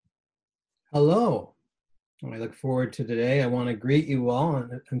Hello. I look forward to today. I want to greet you all,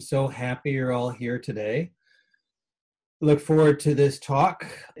 and I'm so happy you're all here today. Look forward to this talk.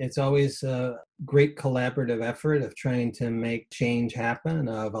 It's always a great collaborative effort of trying to make change happen,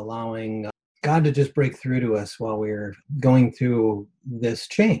 of allowing God to just break through to us while we're going through this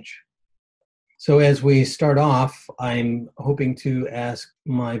change. So, as we start off, I'm hoping to ask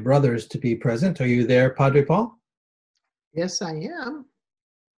my brothers to be present. Are you there, Padre Paul? Yes, I am.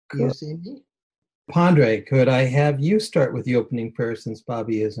 You Good. see me? Padre, could I have you start with the opening prayer since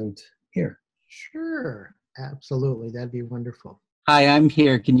Bobby isn't here? Sure. Absolutely. That'd be wonderful. Hi, I'm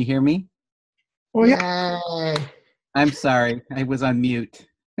here. Can you hear me? Oh, yeah. Yay. I'm sorry. I was on mute.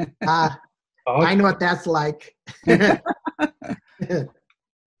 I know what that's like.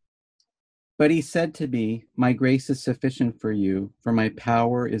 But he said to me, "My grace is sufficient for you, for my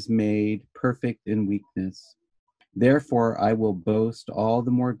power is made perfect in weakness. Therefore, I will boast all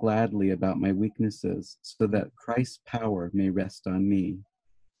the more gladly about my weaknesses, so that Christ's power may rest on me."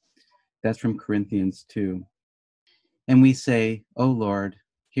 That's from Corinthians 2. And we say, "O Lord,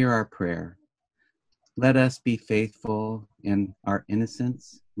 hear our prayer. Let us be faithful in our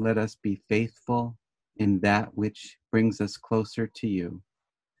innocence. Let us be faithful in that which brings us closer to you.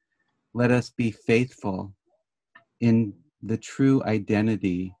 Let us be faithful in the true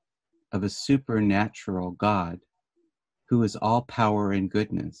identity of a supernatural God who is all power and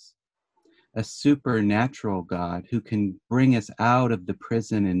goodness, a supernatural God who can bring us out of the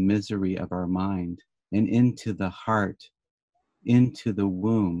prison and misery of our mind and into the heart, into the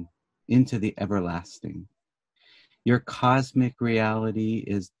womb, into the everlasting. Your cosmic reality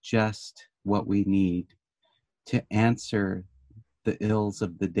is just what we need to answer the ills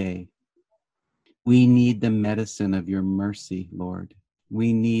of the day. We need the medicine of your mercy, Lord.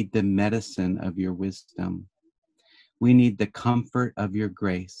 We need the medicine of your wisdom. We need the comfort of your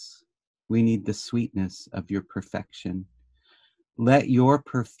grace. We need the sweetness of your perfection. Let your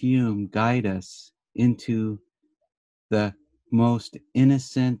perfume guide us into the most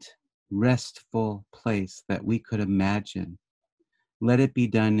innocent, restful place that we could imagine. Let it be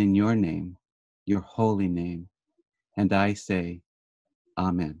done in your name, your holy name. And I say,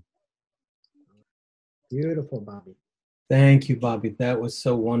 Amen. Beautiful, Bobby. Thank you, Bobby. That was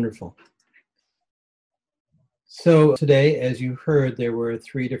so wonderful. So today, as you heard, there were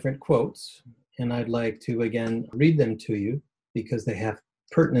 3 different quotes, and I'd like to again read them to you because they have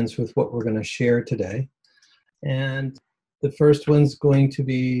pertinence with what we're going to share today. And the first one's going to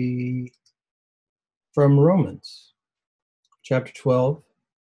be from Romans, chapter 12,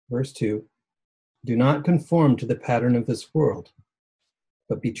 verse 2. Do not conform to the pattern of this world,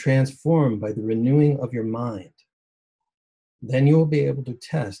 but be transformed by the renewing of your mind. Then you will be able to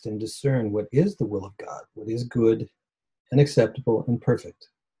test and discern what is the will of God, what is good and acceptable and perfect.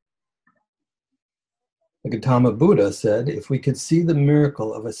 The Gautama Buddha said, if we could see the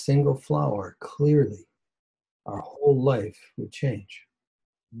miracle of a single flower clearly, our whole life would change.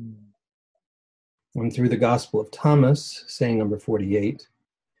 And through the Gospel of Thomas, saying number 48,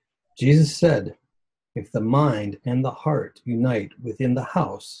 Jesus said, if the mind and the heart unite within the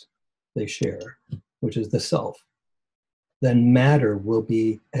house they share, which is the self, then matter will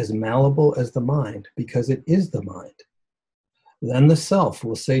be as malleable as the mind because it is the mind. Then the self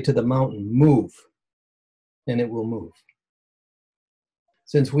will say to the mountain, move, and it will move.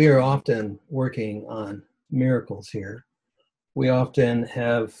 Since we are often working on miracles here, we often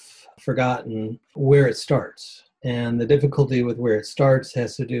have forgotten where it starts. And the difficulty with where it starts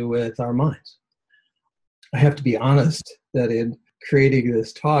has to do with our minds. I have to be honest that in creating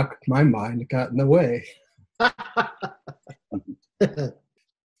this talk, my mind got in the way.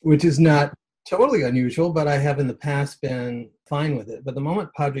 Which is not totally unusual, but I have in the past been fine with it. But the moment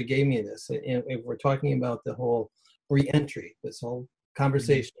Padre gave me this, if we're talking about the whole re-entry, this whole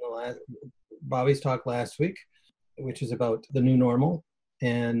conversation, Bobby's talk last week, which is about the new normal,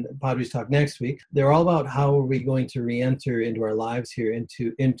 and Padre's talk next week, they're all about how are we going to re-enter into our lives here,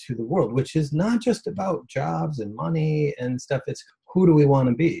 into the world, which is not just about jobs and money and stuff. It's who do we want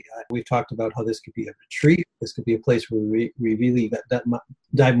to be? We've talked about how this could be a retreat. This could be a place where we really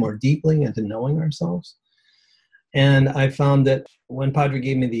dive more deeply into knowing ourselves. And I found that when Padre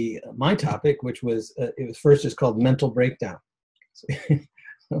gave me my topic, which was, it was first just called mental breakdown. So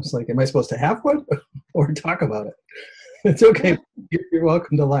I was like, am I supposed to have one or talk about it? It's okay. You're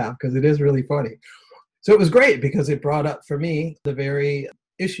welcome to laugh because it is really funny. So it was great because it brought up for me the very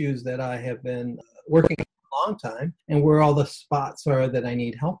issues that I have been working on for a long time and where all the spots are that I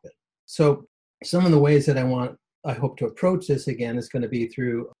need help in. So some of the ways that I hope to approach this again is going to be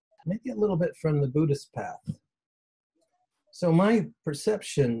through maybe a little bit from the Buddhist path. So my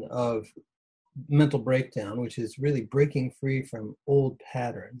perception of mental breakdown, which is really breaking free from old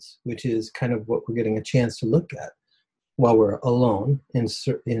patterns, which is kind of what we're getting a chance to look at while we're alone in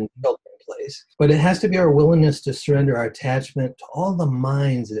shelter in place. But it has to be our willingness to surrender our attachment to all the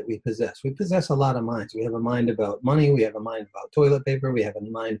minds that we possess. We possess a lot of minds. We have a mind about money. We have a mind about toilet paper. We have a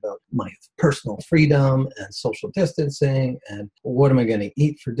mind about my personal freedom and social distancing and what am I going to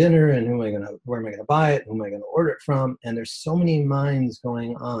eat for dinner and where am I going to buy it? Who am I going to order it from? And there's so many minds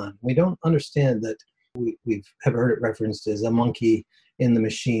going on. We don't understand that we've heard it referenced as a monkey in the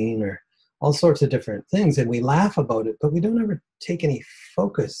machine or all sorts of different things, and we laugh about it, but we don't ever take any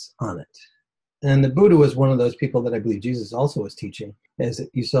focus on it. And the Buddha was one of those people that I believe Jesus also was teaching, as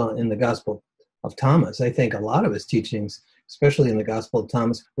you saw in the Gospel of Thomas. I think a lot of his teachings, especially in the Gospel of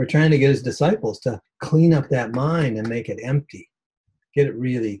Thomas, were trying to get his disciples to clean up that mind and make it empty, get it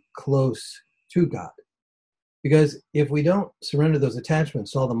really close to God. Because if we don't surrender those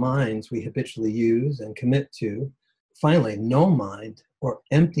attachments to all the minds we habitually use and commit to, finally, no mind or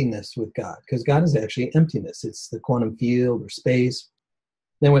emptiness with God, because God is actually emptiness. It's the quantum field or space.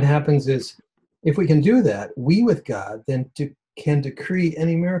 Then what happens is, if we can do that, we with God then can decree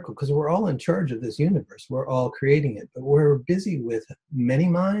any miracle, because we're all in charge of this universe. We're all creating it, but we're busy with many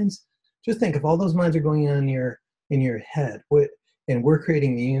minds. Just think, if all those minds are going on in your head, and we're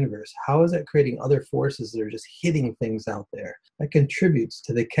creating the universe, how is that creating other forces that are just hitting things out there? That contributes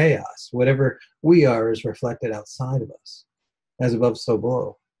to the chaos. Whatever we are is reflected outside of us. As above, so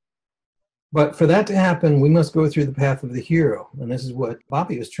below. But for that to happen, we must go through the path of the hero. And this is what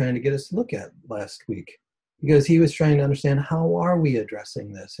Bobby was trying to get us to look at last week, because he was trying to understand, how are we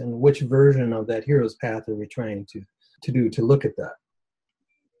addressing this, and which version of that hero's path are we trying to look at that.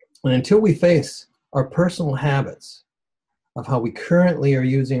 And until we face our personal habits of how we currently are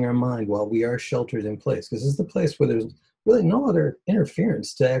using our mind while we are sheltered in place, because this is the place where there's really no other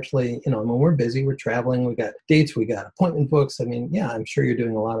interference to actually, when we're busy, we're traveling, we got dates, we got appointment books. I mean, yeah, I'm sure you're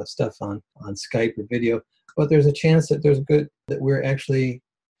doing a lot of stuff on Skype or video, but there's a chance that that we're actually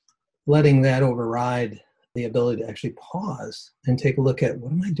letting that override the ability to actually pause and take a look at,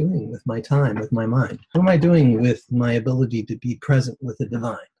 what am I doing with my time, with my mind? What am I doing with my ability to be present with the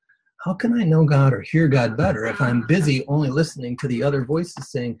divine? How can I know God or hear God better if I'm busy only listening to the other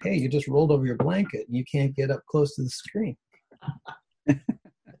voices saying, hey, you just rolled over your blanket and you can't get up close to the screen? It's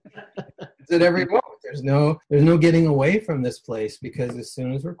at every moment. There's no getting away from this place, because as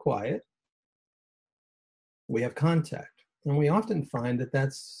soon as we're quiet, we have contact. And we often find that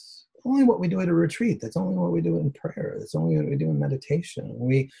that's only what we do at a retreat. That's only what we do in prayer. That's only what we do in meditation.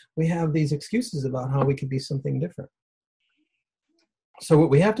 We have these excuses about how we could be something different. So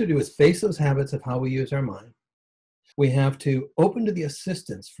what we have to do is face those habits of how we use our mind. We have to open to the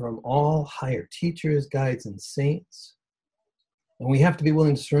assistance from all higher teachers, guides, and saints. And we have to be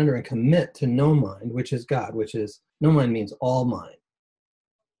willing to surrender and commit to no mind, which is God, no mind means all mind.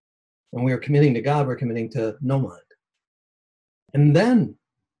 When we are committing to God, we're committing to no mind. And then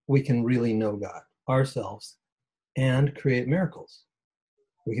we can really know God, ourselves, and create miracles.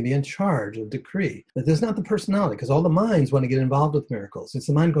 We can be in charge of decree. That there's not the personality, because all the minds want to get involved with miracles. It's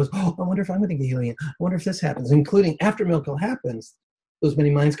the mind goes, oh, I wonder if I'm going to get healing. I wonder if this happens. Including after miracle happens, those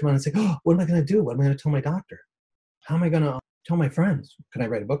many minds come on and say, oh, what am I going to do? What am I going to tell my doctor? How am I going to tell my friends? Can I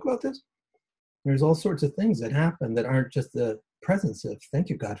write a book about this? There's all sorts of things that happen that aren't just the presence of, thank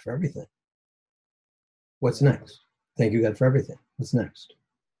you, God, for everything. What's next? Thank you, God, for everything. What's next?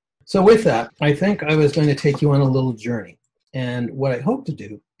 So with that, I think I was going to take you on a little journey. And what I hope to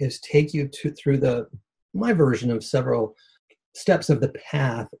do is take you through my version of several steps of the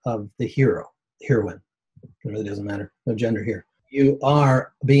path of the heroine. It really doesn't matter. No gender here. You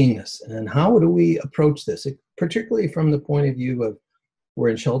are beingness. And how do we approach this? Particularly from the point of view of, we're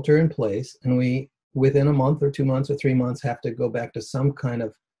in shelter in place, and we, within a month or 2 months or 3 months, have to go back to some kind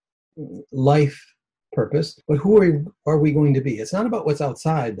of life purpose. But who are we going to be? It's not about what's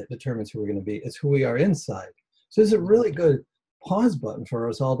outside that determines who we're going to be. It's who we are inside. So it's a really good pause button for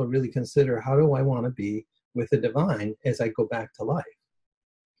us all to really consider, how do I want to be with the divine as I go back to life?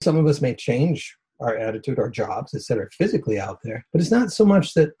 Some of us may change our attitude, our jobs, etc., physically out there, but it's not so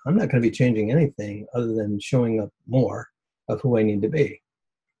much that I'm not going to be changing anything other than showing up more of who I need to be.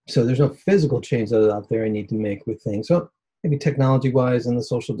 So there's no physical change that is out there I need to make with things. So maybe technology-wise and the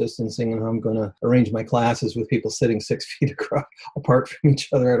social distancing and how I'm going to arrange my classes with people sitting 6 feet apart from each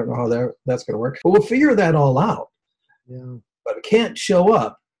other. I don't know how that's going to work. But we'll figure that all out. Yeah. But I can't show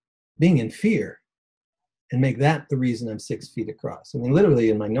up being in fear and make that the reason I'm 6 feet across. I mean,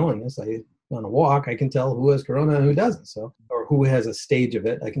 literally in my knowingness, on a walk, I can tell who has corona and who doesn't. So, or who has a stage of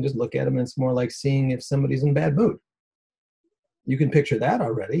it. I can just look at them, and it's more like seeing if somebody's in bad mood. You can picture that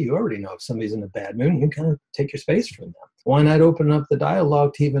already. You already know if somebody's in a bad mood. You kind of take your space from them. Why not open up the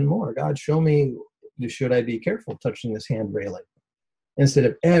dialogue to even more? God, show me, should I be careful touching this hand railing? Instead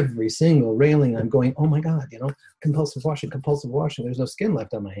of every single railing, I'm going, oh my God, compulsive washing. There's no skin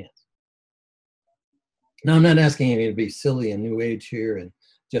left on my hands. Now, I'm not asking you to be silly and new age here and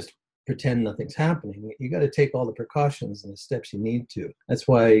just pretend nothing's happening. You got to take all the precautions and the steps you need to. That's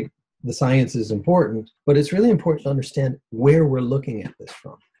why the science is important, but it's really important to understand where we're looking at this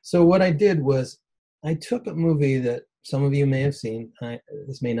from. So what I did was I took a movie that some of you may have seen.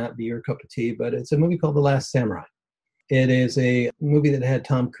 This may not be your cup of tea, but it's a movie called The Last Samurai. It is a movie that had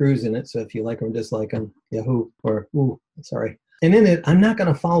Tom Cruise in it, so if you like him or dislike him, yahoo, or ooh, sorry. And in it, I'm not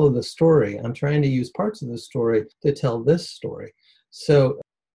going to follow the story. I'm trying to use parts of the story to tell this story. So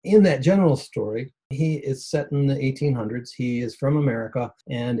in that general story, he is set in the 1800s. He is from America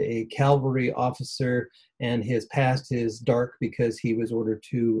and a cavalry officer, and his past is dark because he was ordered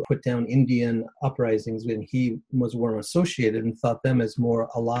to put down Indian uprisings when he was more associated and thought them as more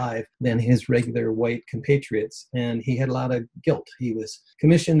alive than his regular white compatriots. And he had a lot of guilt. He was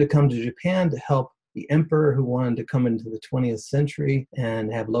commissioned to come to Japan to help the emperor, who wanted to come into the 20th century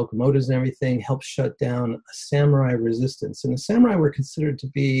and have locomotives and everything, helped shut down a samurai resistance. And the samurai were considered to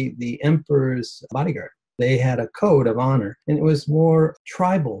be the emperor's bodyguard. They had a code of honor, and it was more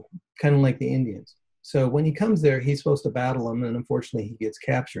tribal, kind of like the Indians. So when he comes there, he's supposed to battle them, and unfortunately he gets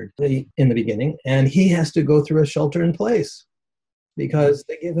captured in the beginning, and he has to go through a shelter in place because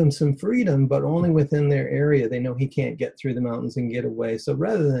they give him some freedom, but only within their area. They know he can't get through the mountains and get away. So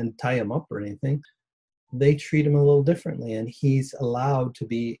rather than tie him up or anything, they treat him a little differently, and he's allowed to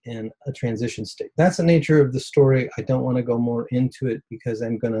be in a transition state. That's the nature of the story. I don't want to go more into it because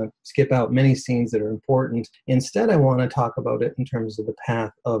I'm going to skip out many scenes that are important. Instead, I want to talk about it in terms of the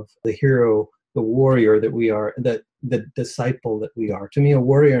path of the hero, the warrior that we are, the disciple that we are. To me, a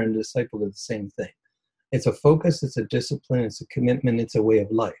warrior and a disciple are the same thing. It's a focus, it's a discipline, it's a commitment, it's a way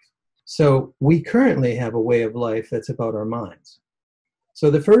of life. So we currently have a way of life that's about our minds. So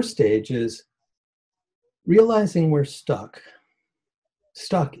the first stage is realizing we're stuck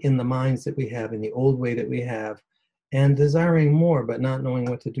in the minds that we have, in the old way that we have, and desiring more, but not knowing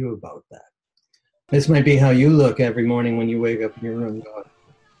what to do about that. This might be how you look every morning when you wake up in your room going,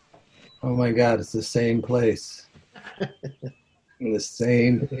 oh my God, it's the same place. And the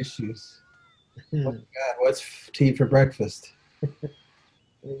same issues. Oh my God, what's tea for breakfast?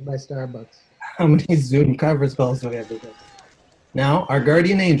 By Starbucks. How many Zoom conference calls do we have to do? Now, our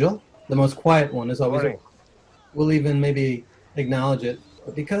guardian angel, the most quiet one, is always on. We'll even maybe acknowledge it,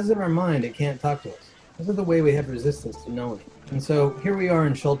 but because of our mind, it can't talk to us. This is the way we have resistance to knowing. And so here we are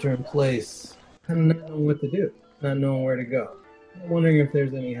in shelter in place, kind of not knowing what to do, not knowing where to go, wondering if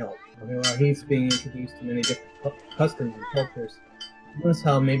there's any help. While he's being introduced to many different customs and cultures, notice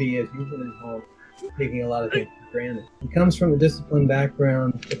how maybe as you've been in home, taking a lot of things for granted. He comes from a disciplined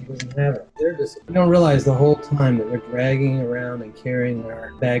background, but he doesn't have it. They're disciplined. We don't realize the whole time that we're dragging around and carrying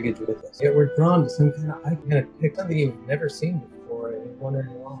our baggage with us. Yet we're drawn to some kind of pick something you've never seen before, and you're wondering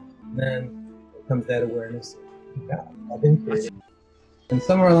why. And then comes that awareness of God. I've been created. And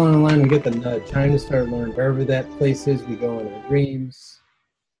somewhere along the line, we get the nudge, time to start learning. Wherever that place is, we go in our dreams,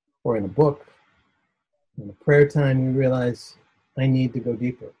 or in a book, in a prayer time, we realize I need to go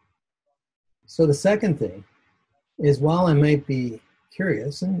deeper. So the second thing is, while I might be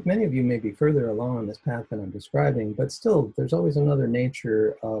curious, and many of you may be further along on this path than I'm describing, but still, there's always another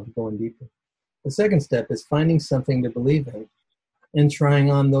nature of going deeper. The second step is finding something to believe in and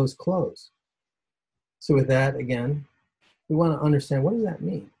trying on those clothes. So with that, again, we want to understand, what does that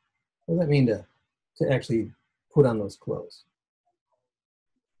mean? What does that mean to actually put on those clothes?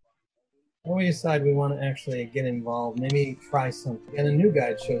 When we decide we want to actually get involved, maybe try something, and a new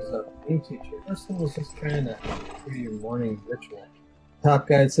guide shows up, a new teacher. First one was just trying to do your morning ritual. Top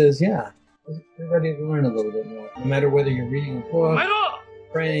guide says, yeah, you're ready to learn a little bit more. No matter whether you're reading a book,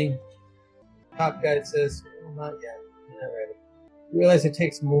 praying, top guide says, well, not yet, you're not ready. You realize it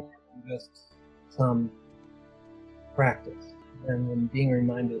takes more than just some practice. And when being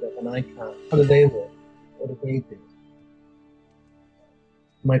reminded of an icon, how do they live? What do they do?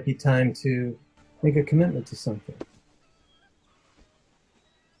 It might be time to make a commitment to something.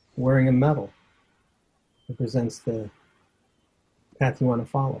 Wearing a medal represents the path you want to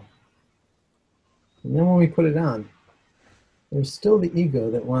follow. And then when we put it on, there's still the ego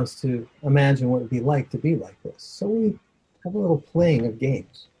that wants to imagine what it would be like to be like this. So we have a little playing of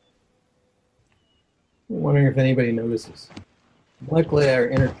games. I'm wondering if anybody notices. Luckily, our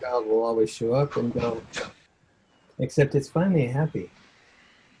inner child will always show up and go, except it's finally happy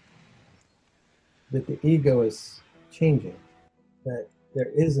that the ego is changing. that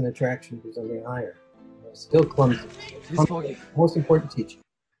there is an attraction to something higher. It's still clumsy. It's foggy. Most important teaching.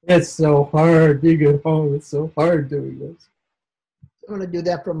 It's so hard being at home. It's so hard doing this. I want to do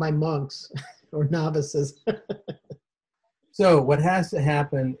that for my monks or novices. So what has to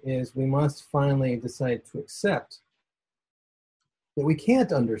happen is we must finally decide to accept that we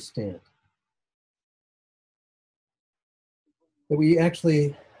can't understand. That we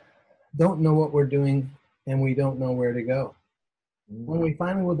actually don't know what we're doing and we don't know where to go. When we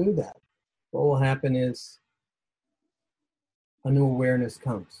finally will do that, what will happen is a new awareness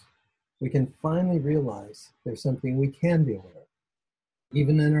comes. We can finally realize there's something we can be aware of.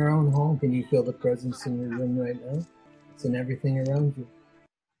 Even in our own home, can you feel the presence in your room right now? It's in everything around you.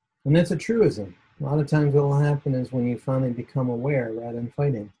 And that's a truism. A lot of times what will happen is when you finally become aware rather than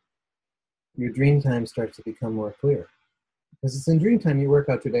fighting, your dream time starts to become more clear. Because it's in dream time you work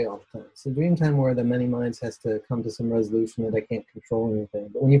out your day all the time. It's in dream time where the many minds has to come to some resolution that I can't control anything.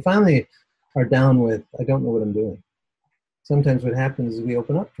 But when you finally are down with, I don't know what I'm doing. Sometimes what happens is we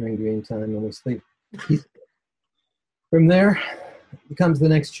open up during dream time and we sleep. From there becomes the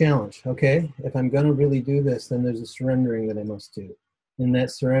next challenge. Okay, if I'm going to really do this, then there's a surrendering that I must do. In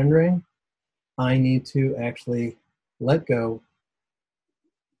that surrendering, I need to actually let go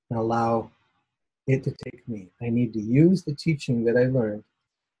and allow it to take me. I need to use the teaching that I learned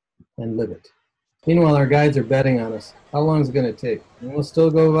and live it. Meanwhile, our guides are betting on us. How long is it going to take? And we'll still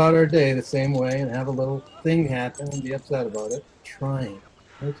go about our day the same way and have a little thing happen and be upset about it, trying.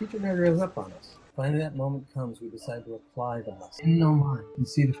 And the teacher never gives up on us. Finally, that moment comes, we decide to apply the lesson. In no mind, you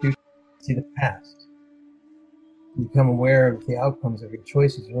see the future, you see the past. You become aware of the outcomes of your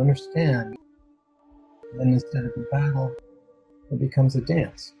choices. You understand. Then instead of a battle, it becomes a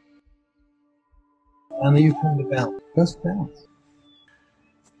dance. Finally, you come to balance. Just balance.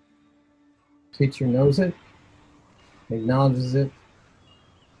 Teacher knows it, acknowledges it,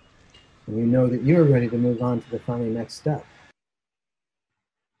 and you know that you're ready to move on to the finally next step.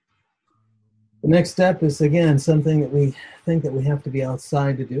 The next step is, again, something that we think that we have to be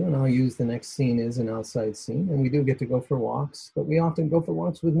outside to do, and I'll use the next scene as an outside scene, and we do get to go for walks, but we often go for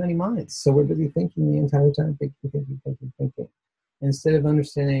walks with many minds, so we're busy thinking the entire time, thinking. Instead of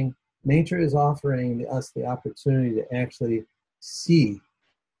understanding, nature is offering us the opportunity to actually see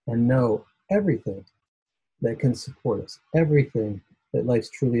and know everything that can support us, everything that life's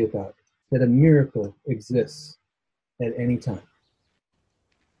truly about, that a miracle exists at any time.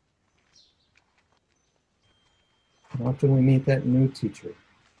 And often we meet that new teacher.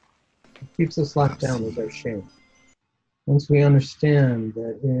 It keeps us locked down with our shame. Once we understand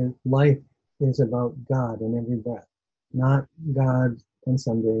that life is about God in every breath, not God on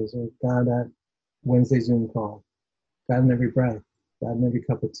Sundays or God at Wednesday Zoom call, God in every breath, God in every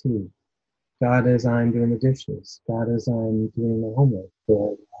cup of tea, God as I'm doing the dishes, God as I'm doing my homework,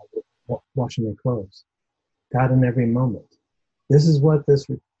 or washing my clothes, God in every moment. This is what this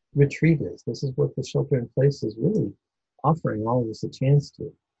retreat is. This is what the shelter in place is really offering all of us a chance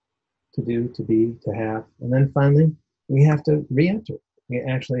to do, to be, to have. And then finally, we have to re-enter. We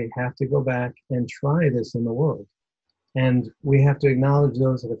actually have to go back and try this in the world. And we have to acknowledge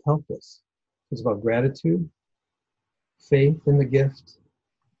those that have helped us. It's about gratitude, faith in the gift,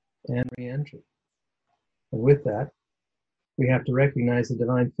 and re-entry. And with that, we have to recognize the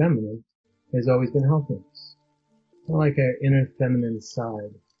divine feminine has always been helping us. Like our inner feminine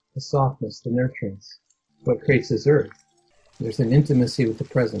side, the softness, the nurturance, what creates this earth. There's an intimacy with the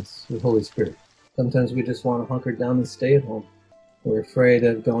presence, with Holy Spirit. Sometimes we just want to hunker down and stay at home. We're afraid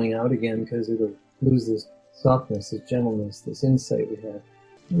of going out again because it'll lose this softness, this gentleness, this insight we have.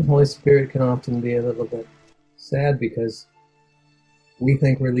 And the Holy Spirit can often be a little bit sad because we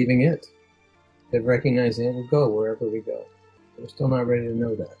think we're leaving it. Instead of recognizing it will go wherever we go. We're still not ready to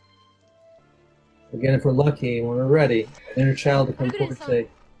know that. Again, if we're lucky, when we're ready, an inner child will come forward and say,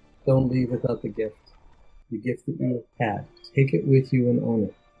 don't leave without the gift that you have had. Take it with you and own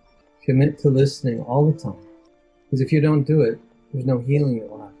it. Commit to listening all the time. Because if you don't do it, there's no healing that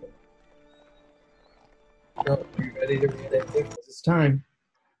will happen. So, are you ready to read that gift? It's time.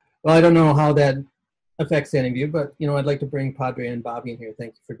 Well, I don't know how that affects any of you, but I'd like to bring Padre and Bobby in here.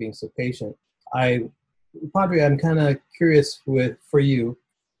 Thank you for being so patient. Padre, I'm kind of curious for you.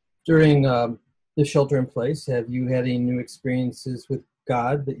 During the shelter in place, have you had any new experiences with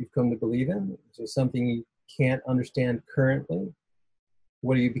God that you've come to believe in? Is there something you can't understand currently?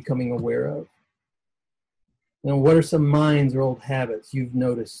 What are you becoming aware of? What are some minds or old habits you've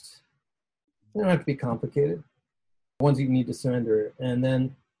noticed? They don't have to be complicated. Ones you need to surrender. And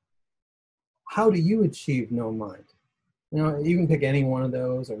then, how do you achieve no mind? You can pick any one of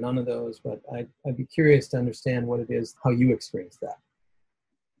those or none of those, but I'd be curious to understand what it is, how you experience that.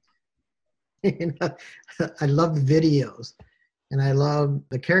 I love the videos, and I love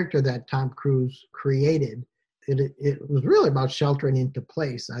the character that Tom Cruise created. It was really about sheltering into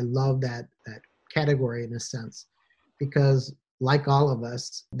place. I love that category in a sense, because like all of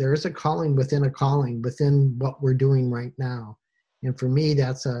us, there is a calling within what we're doing right now. And for me,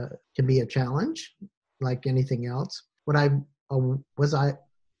 that's can be a challenge, like anything else. What I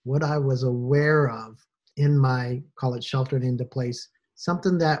was aware of in my, call it sheltered into place,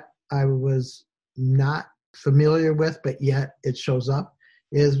 something that I was not familiar with, but yet it shows up,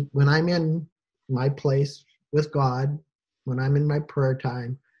 is when I'm in my place with God, when I'm in my prayer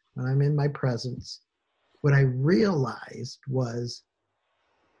time, when I'm in my presence, what I realized was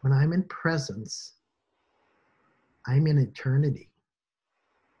when I'm in presence, I'm in eternity.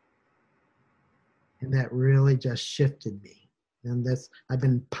 And that really just shifted me. And I've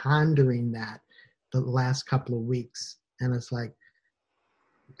been pondering that the last couple of weeks. And it's like,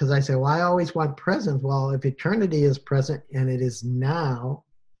 because I say, well, I always want presence. Well, if eternity is present and it is now,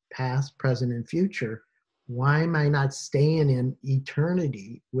 past, present, and future, why am I not staying in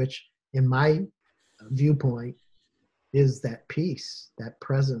eternity, which in my viewpoint is that peace, that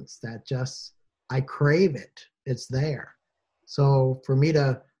presence, that just, I crave it. It's there. So for me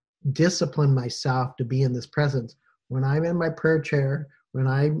to discipline myself to be in this presence, when I'm in my prayer chair, when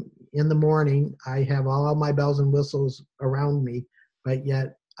I'm in the morning, I have all of my bells and whistles around me, but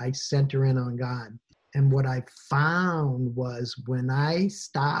yet I center in on God. And what I found was when I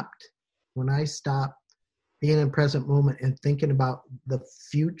stopped being in present moment and thinking about the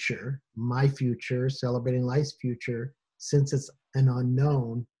future, my future, celebrating life's future, since it's an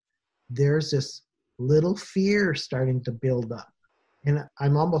unknown, there's this little fear starting to build up. And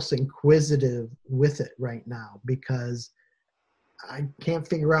I'm almost inquisitive with it right now because I can't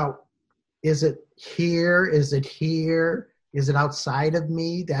figure out, is it here? Is it here? Is it outside of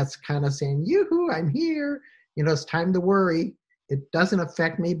me? That's kind of saying, yoo-hoo, I'm here. It's time to worry. It doesn't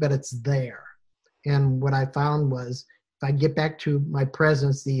affect me, but it's there. And what I found was if I get back to my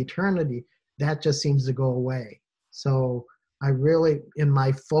presence, the eternity, that just seems to go away. So I really, in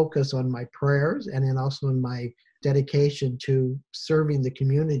my focus on my prayers and then also in my dedication to serving the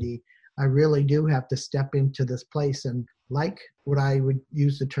community, I really do have to step into this place and, like what I would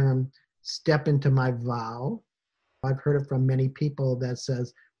use the term, step into my vow. I've heard it from many people that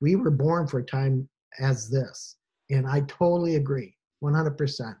says, we were born for a time as this. And I totally agree,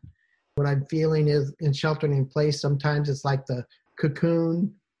 100%. What I'm feeling is in sheltering in place, sometimes it's like the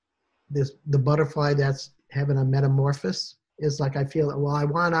cocoon, the butterfly that's having a metamorphosis. Is like I feel, well, I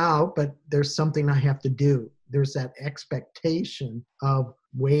want out, but there's something I have to do. There's that expectation of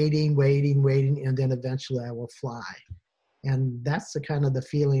waiting, and then eventually I will fly. And that's the kind of the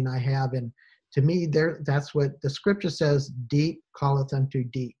feeling I have. And to me, that's what the scripture says, deep calleth unto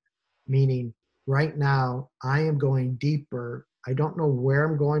deep, meaning right now I am going deeper. I don't know where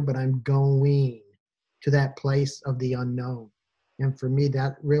I'm going, but I'm going to that place of the unknown. And for me,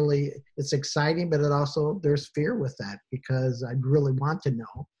 that really, it's exciting, but it also, there's fear with that because I really want to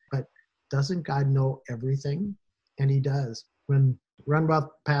know. But doesn't God know everything? And he does. When Runboth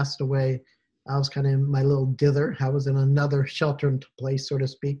passed away, I was kind of in my little dither. I was in another sheltered place, so to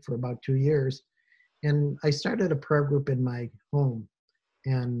speak, for about 2 years. And I started a prayer group in my home.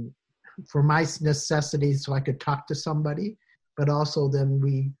 And for my necessities, so I could talk to somebody, but also then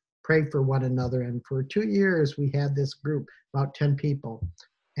we prayed for one another. And for 2 years, we had this group, about 10 people.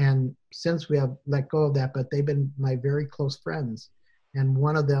 And since we have let go of that, but they've been my very close friends. And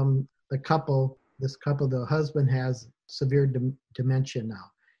one of them, the husband has severe dementia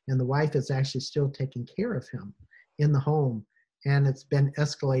now. And the wife is actually still taking care of him in the home. And it's been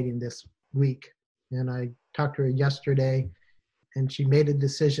escalating this week. And I talked to her yesterday, and she made a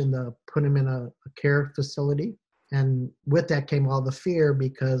decision to put him in a care facility. And with that came all the fear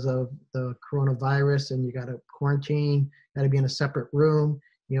because of the coronavirus, and you got to quarantine, got to be in a separate room,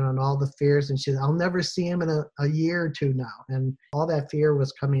 and all the fears. And she said, I'll never see him in a year or two now. And all that fear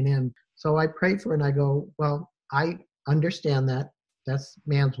was coming in. So I prayed for her and I go, well, I understand that. That's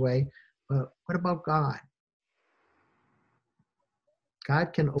man's way. But what about God?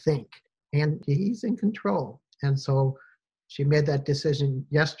 God can think, and he's in control. And so she made that decision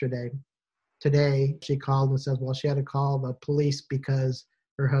yesterday. Today, she called and says, well, she had to call the police because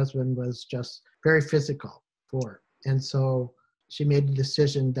her husband was just very physical for her. And so she made the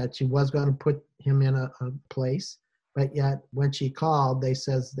decision that she was going to put him in a place. But yet, when she called, they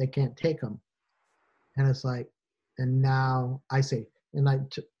says they can't take him. And it's like, and now I say,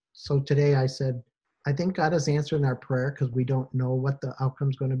 so today I said, I think God is answering our prayer because we don't know what the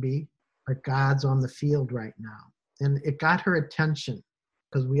outcome's going to be. But God's on the field right now. And it got her attention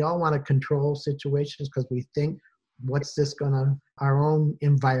because we all want to control situations because we think, what's this going to, our own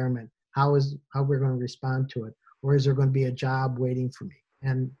environment, how we're going to respond to it? Or is there going to be a job waiting for me?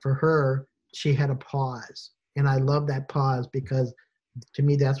 And for her, she had a pause. And I love that pause because to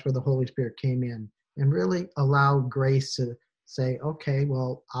me, that's where the Holy Spirit came in and really allowed Grace to say, okay,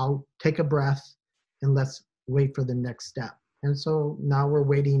 well, I'll take a breath and let's wait for the next step. And so now we're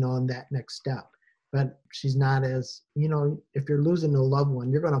waiting on that next step. But she's not as, if you're losing a loved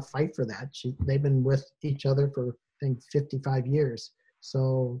one, you're going to fight for that. They've been with each other for, I think, 55 years.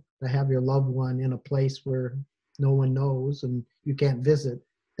 So to have your loved one in a place where no one knows and you can't visit,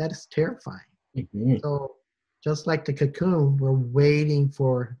 that is terrifying. Mm-hmm. So just like the cocoon, we're waiting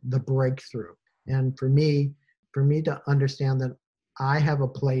for the breakthrough. And for me to understand that I have a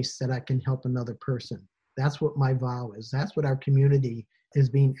place that I can help another person. That's what my vow is. That's what our community is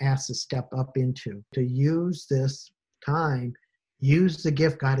being asked to step up into, to use this time, use the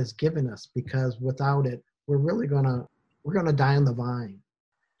gift God has given us, because without it, we're going to die on the vine.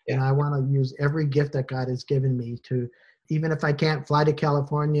 Yeah. And I want to use every gift that God has given me to, even if I can't fly to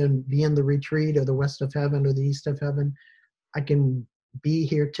California and be in the retreat or the west of heaven or the east of heaven, I can be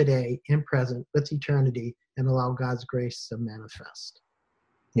here today in present with eternity and allow God's grace to manifest.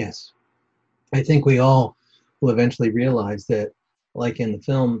 Yes. I think we all will eventually realize that, like in the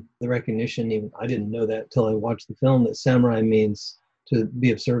film, the recognition, even I didn't know that till I watched the film, that samurai means to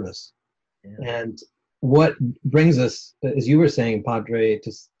be of service. Yeah. And what brings us, as you were saying, Padre,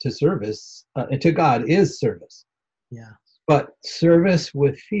 to service, and to God is service. Yeah. But service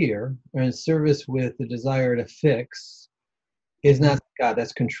with fear and service with the desire to fix is not God,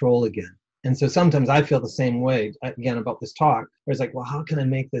 that's control again. And so sometimes I feel the same way, again, about this talk, where it's like, well, how can I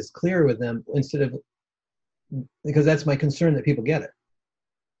make this clear with them because that's my concern, that people get it.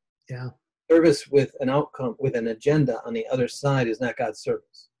 Yeah. Service with an outcome, with an agenda on the other side is not God's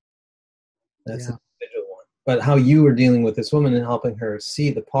service. That's an individual one. But how you were dealing with this woman and helping her see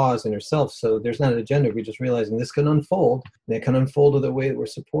the pause in herself, so there's not an agenda, we're just realizing this can unfold, and it can unfold the way that we're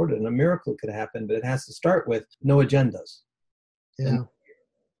supported, and a miracle could happen, but it has to start with no agendas. Yeah.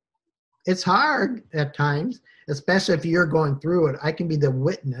 It's hard at times, especially if you're going through it. I can be the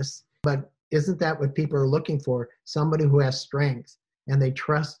witness, but isn't that what people are looking for? Somebody who has strength and they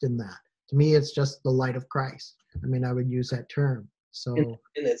trust in that. To me, it's just the light of Christ. I mean, I would use that term. So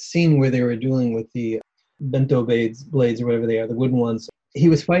in that scene where they were dealing with the bento blades or whatever they are, the wooden ones, he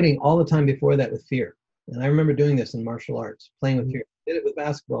was fighting all the time before that with fear. And I remember doing this in martial arts, playing with fear. I did it with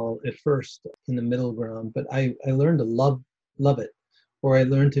basketball at first in the middle ground, but I learned to love it. Or I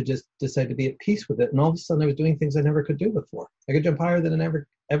learned to just decide to be at peace with it. And all of a sudden I was doing things I never could do before. I could jump higher than I never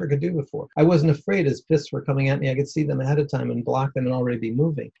ever could do before. I wasn't afraid as fists were coming at me. I could see them ahead of time and block them and already be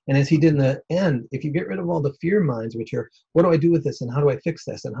moving. And as he did in the end, if you get rid of all the fear minds, which are, what do I do with this? And how do I fix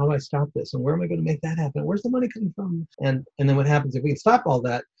this? And how do I stop this? And where am I going to make that happen? Where's the money coming from? And then what happens if we can stop all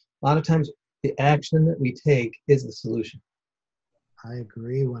that? A lot of times the action that we take is the solution. I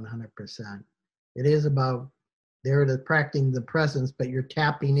agree 100%. It is about they're practicing the presence, but you're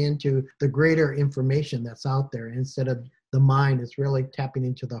tapping into the greater information that's out there instead of the mind. It's really tapping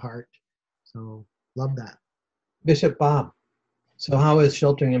into the heart. So love that. Bishop Bob, so how is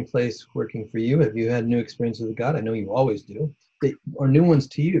sheltering in place working for you? Have you had new experiences with God? I know you always do. Or new ones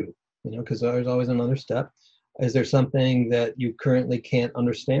to you, because there's always another step. Is there something that you currently can't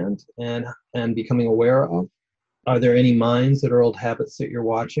understand and becoming aware of? Are there any minds that are old habits that you're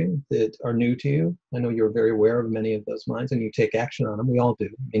watching that are new to you? I know you're very aware of many of those minds and you take action on them. We all do.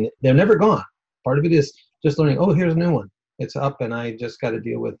 I mean, they're never gone. Part of it is just learning, oh, here's a new one. It's up and I just got to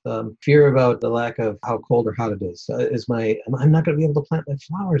deal with fear about the lack of how cold or hot it is. I'm not going to be able to plant my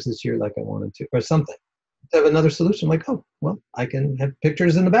flowers this year like I wanted to, or something. To have another solution like, oh, well, I can have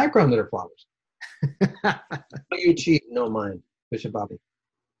pictures in the background that are flowers. But you achieve no mind, Bishop Bobby.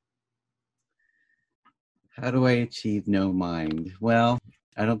 How do I achieve no mind? Well,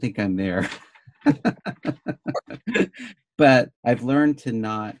 I don't think I'm there. But I've learned to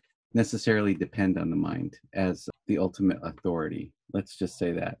not necessarily depend on the mind as the ultimate authority. Let's just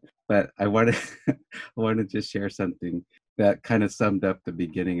say that. But I wanted to just share something that kind of summed up the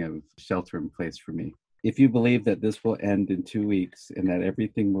beginning of shelter in place for me. If you believe that this will end in 2 weeks and that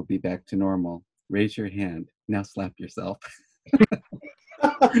everything will be back to normal, raise your hand. Now slap yourself.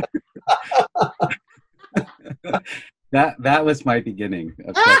 That was my beginning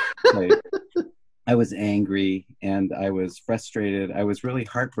of shelter. I was angry and I was frustrated. I was really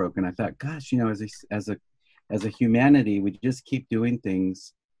heartbroken. I thought, gosh, as a humanity, we just keep doing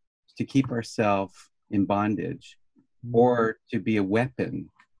things to keep ourselves in bondage or to be a weapon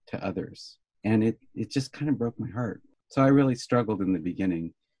to others. And it just kind of broke my heart. So I really struggled in the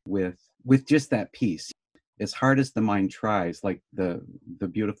beginning with just that piece. As hard as the mind tries, like the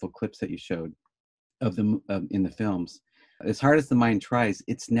beautiful clips that you showed of the in the films, as hard as the mind tries,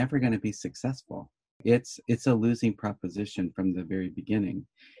 it's never going to be successful. It's a losing proposition from the very beginning,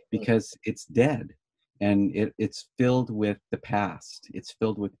 because it's dead, and it's filled with the past. It's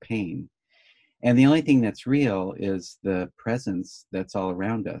filled with pain. And the only thing that's real is the presence that's all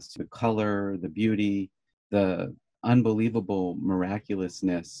around us, the color, the beauty, the unbelievable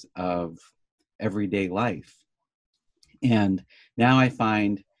miraculousness of everyday life. And now I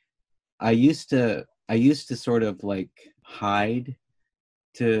find I used to sort of like hide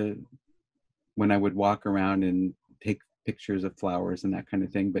to when I would walk around and take pictures of flowers and that kind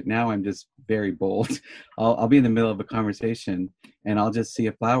of thing. But now I'm just very bold. I'll be in the middle of a conversation and I'll just see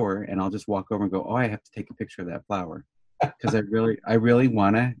a flower and I'll just walk over and go, oh, I have to take a picture of that flower. Because I really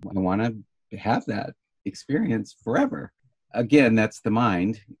want to have that experience forever. Again, that's the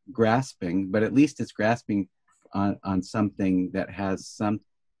mind grasping, but at least it's grasping on something that has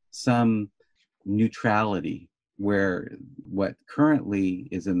some neutrality, where what currently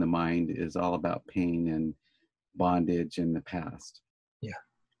is in the mind is all about pain and bondage in the past. Yeah.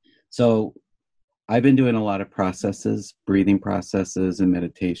 So I've been doing a lot of processes, breathing processes and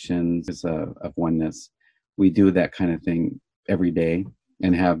meditations of oneness. We do that kind of thing every day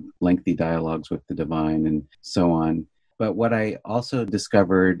and have lengthy dialogues with the divine and so on. But what I also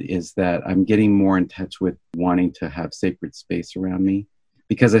discovered is that I'm getting more in touch with wanting to have sacred space around me,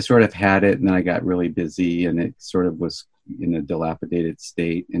 because I sort of had it and then I got really busy and it sort of was in a dilapidated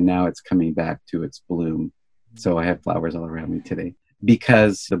state, and now it's coming back to its bloom. So I have flowers all around me today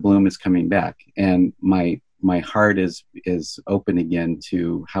because the bloom is coming back, and my heart is open again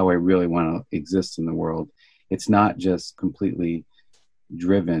to how I really want to exist in the world. It's not just completely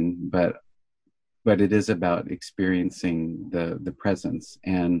driven, but it is about experiencing the presence.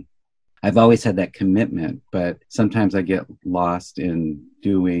 And I've always had that commitment, but sometimes I get lost in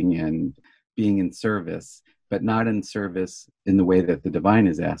doing and being in service, but not in service in the way that the divine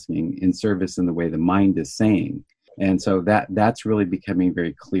is asking, in service in the way the mind is saying. And so that's really becoming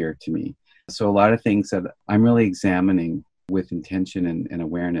very clear to me. So a lot of things that I'm really examining with intention and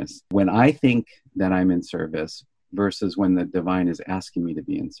awareness, when I think that I'm in service versus when the divine is asking me to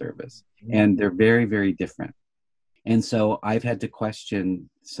be in service. And they're very, very different. And so I've had to question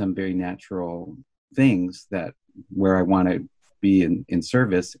some very natural things that where I want to be in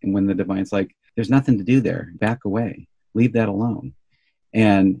service. And when the divine's like, there's nothing to do there, back away, leave that alone.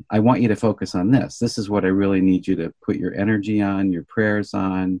 And I want you to focus on this. This is what I really need you to put your energy on, your prayers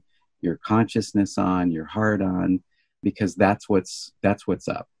on, your consciousness on, your heart on, because that's what's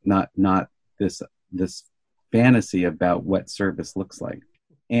up, not this fantasy about what service looks like.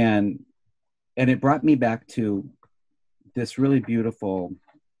 And it brought me back to this really beautiful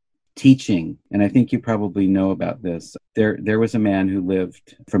teaching, and I think you probably know about this. There was a man who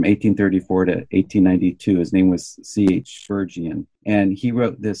lived from 1834 to 1892. His name was C.H. Spurgeon, and he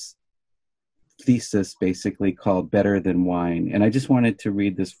wrote this thesis basically called Better Than Wine. And I just wanted to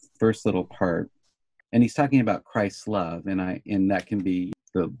read this first little part. And he's talking about Christ's love, and that can be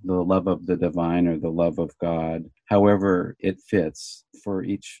the love of the divine or the love of God, however it fits for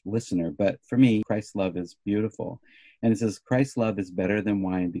each listener. But for me, Christ's love is beautiful. And it says, Christ's love is better than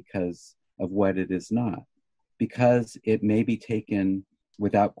wine because of what it is not, because it may be taken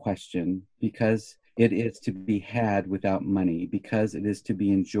without question, because it is to be had without money, because it is to be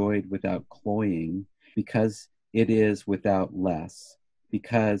enjoyed without cloying, because it is without less,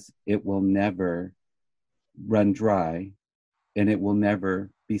 because it will never run dry and it will never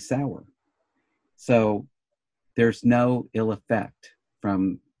be sour. So there's no ill effect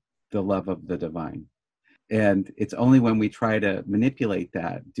from the love of the divine. And it's only when we try to manipulate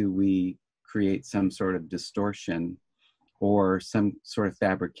that do we create some sort of distortion or some sort of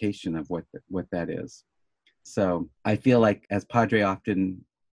fabrication of what that is. So I feel like, as Padre often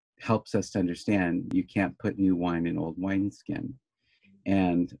helps us to understand, you can't put new wine in old wineskin.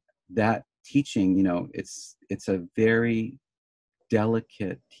 And that teaching, it's a very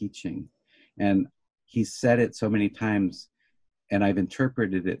delicate teaching. And he's said it so many times, and I've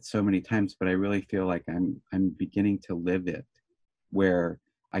interpreted it so many times, but I really feel like I'm beginning to live it, where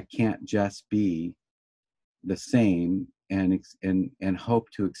I can't just be the same and hope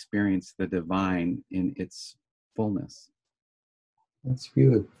to experience the divine in its fullness. That's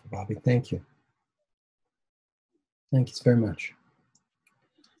beautiful, Bobby. Thank you. Thank you very much.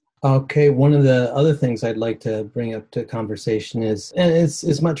 Okay, one of the other things I'd like to bring up to conversation is, and it's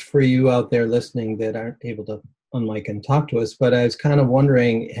as much for you out there listening that aren't able to unmic and talk to us, but I was kind of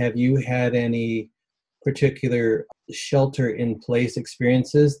wondering, have you had any particular shelter in place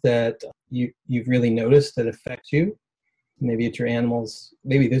experiences that you've really noticed that affect you? Maybe it's your animals,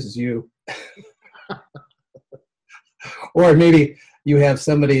 maybe this is you, or maybe you have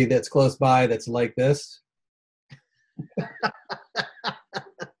somebody that's close by that's like this.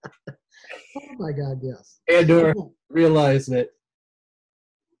 Oh my God, yes. And or realize that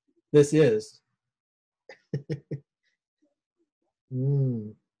this is.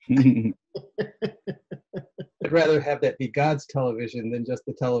 Mm. I'd rather have that be God's television than just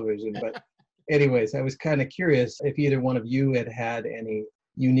the television. But anyways, I was kind of curious if either one of you had had any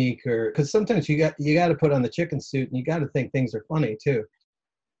unique, or because sometimes you got to put on the chicken suit and you got to think things are funny too.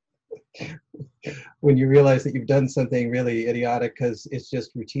 When you realize that you've done something really idiotic because it's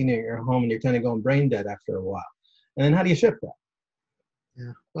just routine in your home and you're kind of going brain dead after a while. And then how do you shift that?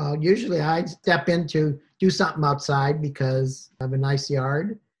 Yeah. Well, usually I'd step in to do something outside because I have a nice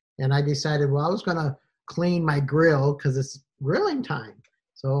yard. And I decided, well, I was going to clean my grill because it's grilling time.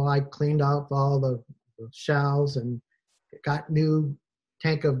 So I cleaned off all the shelves and got new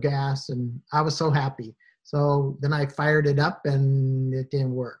tank of gas, and I was so happy. So then I fired it up and it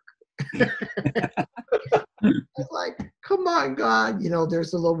didn't work. It's like, come on, God,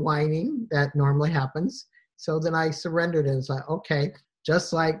 there's a little whining that normally happens. So then I surrendered and it's like, okay,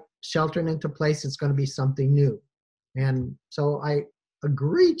 just like sheltering into place, it's going to be something new. And so I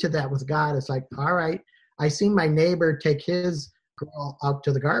agreed to that with God. It's like, all right, I seen my neighbor take his girl out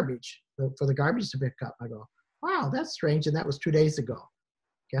to the garbage for the garbage to pick up. I go, wow, that's strange. And that was 2 days ago.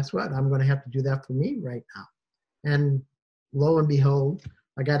 Guess what? I'm going to have to do that for me right now. And lo and behold,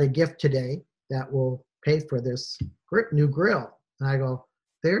 I got a gift today that will pay for this new grill. And I go,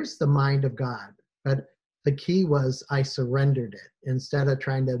 there's the mind of God. But the key was I surrendered it instead of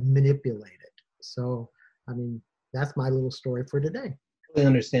trying to manipulate it. So, I mean, that's my little story for today. I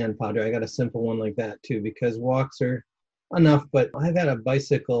understand, Padre. I got a simple one like that too, because walks are enough, but I've had a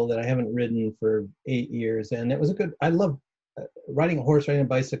bicycle that I haven't ridden for 8 years, and it was I love riding a horse. Riding a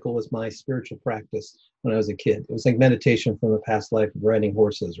bicycle was my spiritual practice when I was a kid. It was like meditation from a past life of riding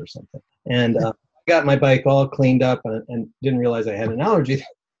horses or something. And I got my bike all cleaned up and didn't realize I had an allergy.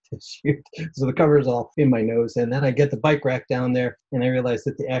 So the cover is all in my nose, and then I get the bike rack down there and I realize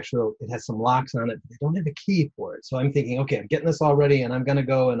that it has some locks on it, but I don't have a key for it. So I'm thinking, okay, I'm getting this all ready and I'm going to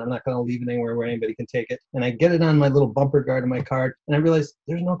go, and I'm not going to leave it anywhere where anybody can take it. And I get it on my little bumper guard of my car, and I realize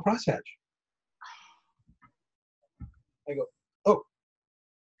there's no crosshatch. I go, oh.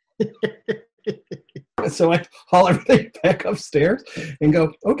 So I haul everything back upstairs and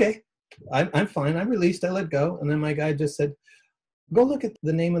go, okay, I'm fine. I'm released. I let go. And then my guy just said, go look at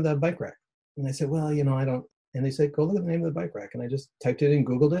the name of the bike rack. And I said, well, I don't. And they said, go look at the name of the bike rack. And I just typed it in,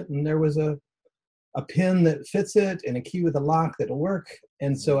 Googled it, and there was a pin that fits it and a key with a lock that'll work.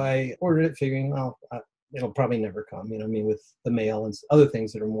 And so I ordered it figuring, well, it'll probably never come, with the mail and other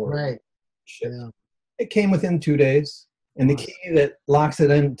things that are more right. shipped. Yeah. It came within 2 days. And the key that locks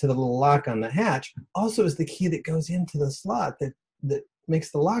it into the little lock on the hatch also is the key that goes into the slot that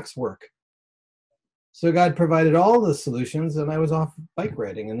makes the locks work. So God provided all the solutions, and I was off bike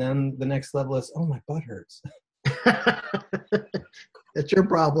riding. And then the next level is, oh, my butt hurts. That's your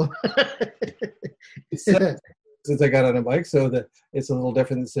problem. Since I got on a bike, so that it's a little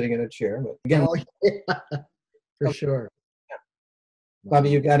different than sitting in a chair. But again, for sure. Yeah. Bobby,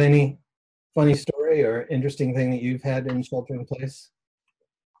 you got any funny story or interesting thing that you've had in shelter in place?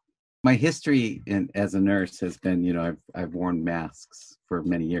 My history as a nurse has been, I've worn masks for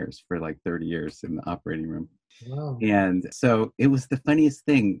many years, for like 30 years in the operating room. Wow. And so it was the funniest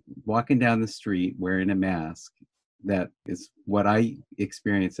thing, walking down the street wearing a mask. That is what I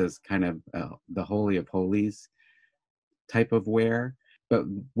experience as kind of the holy of holies type of wear. But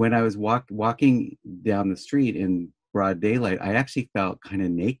when I was walking down the street in broad daylight, I actually felt kind of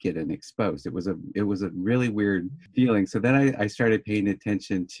naked and exposed. It was a really weird feeling. So then I started paying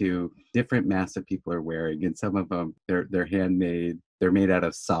attention to different masks that people are wearing, and some of them they're handmade. They're made out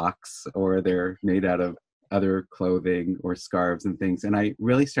of socks, or they're made out of other clothing or scarves and things. And I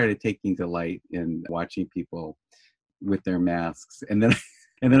really started taking delight in watching people with their masks. And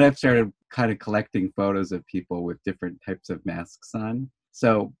then I've started kind of collecting photos of people with different types of masks on.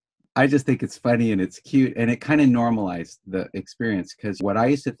 So I just think it's funny and it's cute, and it kind of normalized the experience, because what I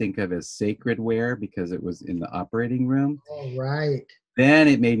used to think of as sacred wear, because it was in the operating room. Oh, right. Then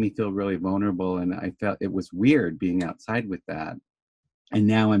it made me feel really vulnerable, and I felt it was weird being outside with that. And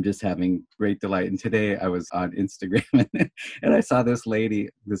now I'm just having great delight. And today I was on Instagram and I saw this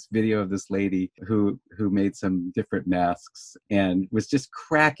video of this lady who made some different masks and was just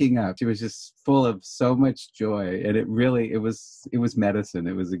cracking up. She was just full of so much joy. And it was medicine.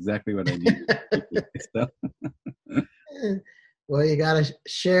 It was exactly what I needed. So. Well, you got to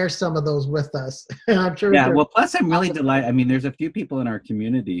share some of those with us. I'm sure. Yeah, well, plus I'm really delighted. I mean, there's a few people in our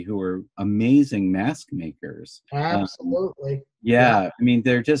community who are amazing mask makers. Absolutely. Yeah, I mean,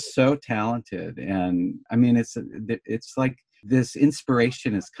 they're just so talented. And I mean, it's like this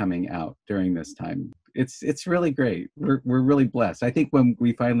inspiration is coming out during this time. It's really great. We're really blessed. I think when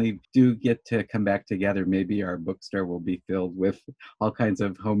we finally do get to come back together, maybe our bookstore will be filled with all kinds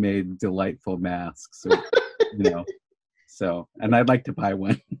of homemade, delightful masks. Or, So, and I'd like to buy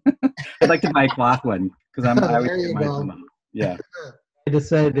one. I'd like to buy a cloth one because I would get mine. Yeah. I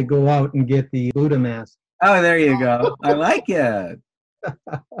decided to go out and get the Buddha mask. Oh, there you go. I like it.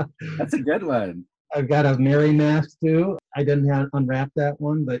 That's a good one. I've got a Mary mask too. I didn't unwrap that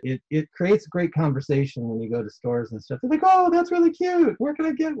one, but it creates a great conversation when you go to stores and stuff. They're like, "Oh, that's really cute. Where can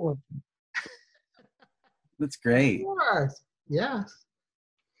I get one?" That's great. Of course. Yes.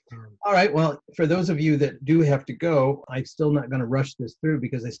 All right. Well, for those of you that do have to go, I'm still not going to rush this through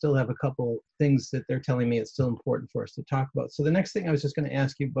because I still have a couple things that they're telling me it's still important for us to talk about. So the next thing I was just going to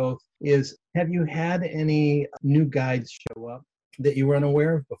ask you both is, have you had any new guides show up that you were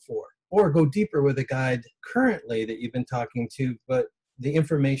unaware of before? Or go deeper with a guide currently that you've been talking to, but the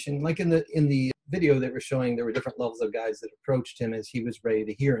information, like in the video that we're showing, there were different levels of guides that approached him as he was ready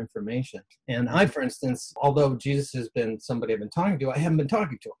to hear information. And I, for instance, although Jesus has been somebody I've been talking to, I haven't been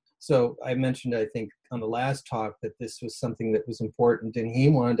talking to him. So I mentioned, I think, on the last talk that this was something that was important, and he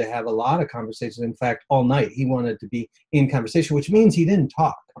wanted to have a lot of conversations. In fact, all night he wanted to be in conversation, which means he didn't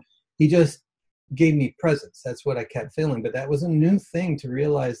talk. He just gave me presence. That's what I kept feeling. But that was a new thing to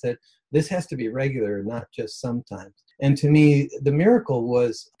realize, that this has to be regular, not just sometimes. And to me, the miracle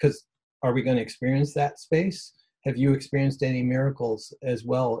was, because are we going to experience that space? Have you experienced any miracles as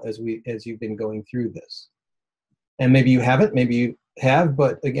well as you've been going through this? And maybe you haven't, maybe you have,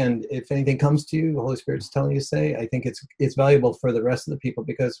 but again, if anything comes to you, the Holy Spirit's telling you to say, I think it's valuable for the rest of the people,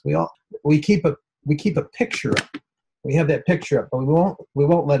 because we keep a picture up. We have that picture up, but we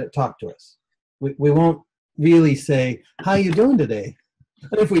won't let it talk to us. We won't really say, how you doing today?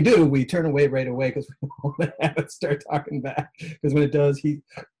 And if we do, we turn away right away because we won't have it start talking back. Because when it does, he's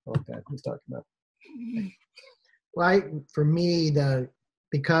talking about. Right. For me,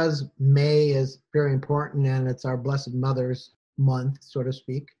 because May is very important and it's our Blessed Mother's month, so to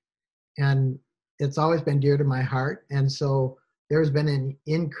speak, and it's always been dear to my heart. And so there's been an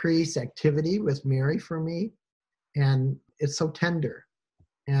increased activity with Mary for me, and it's so tender.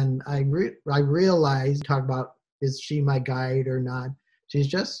 And I realize, talk about, is she my guide or not? She's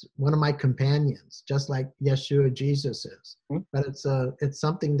just one of my companions, just like Yeshua, Jesus is. But it's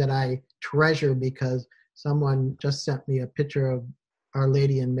something that I treasure because someone just sent me a picture of Our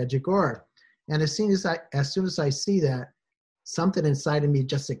Lady in Medjugorje. And as soon as I see that, something inside of me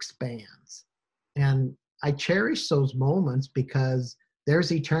just expands. And I cherish those moments because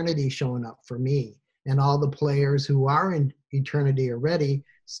there's eternity showing up for me, and all the players who are in eternity already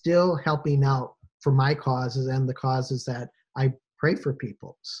still helping out for my causes and the causes that I pray for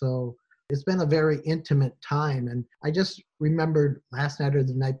people. So it's been a very intimate time. And I just remembered last night or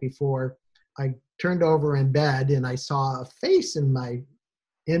the night before, I turned over in bed and I saw a face in my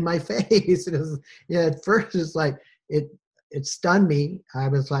face. It was, at first it's like, it stunned me. I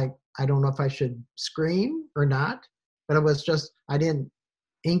was like, I don't know if I should scream or not, but it was just, I didn't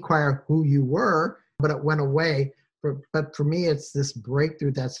inquire who you were, but it went away. But for me, it's this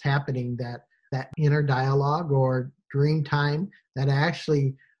breakthrough that's happening, that inner dialogue or dream time, that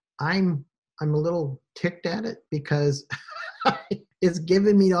actually I'm a little ticked at it because it's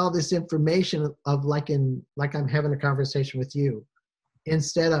giving me all this information of like I'm having a conversation with you.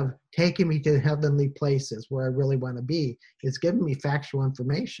 Instead of taking me to heavenly places where I really want to be, it's giving me factual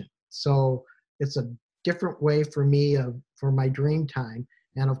information. So it's a different way for me for my dream time.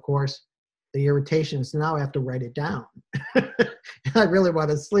 And of course, the irritation is now I have to write it down. I really want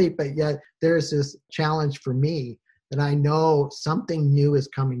to sleep, but yet there's this challenge for me that I know something new is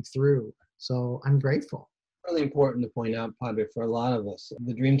coming through. So I'm grateful. Really important to point out, Padre, for a lot of us,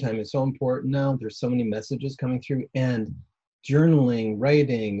 the dream time is so important now. There's so many messages coming through, and journaling,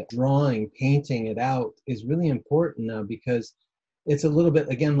 writing, drawing, painting it out is really important now, because it's a little bit,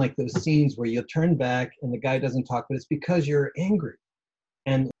 again, like those scenes where you turn back and the guy doesn't talk, but it's because you're angry.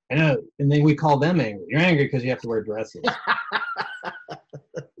 And I know, and then we call them angry. You're angry because you have to wear dresses.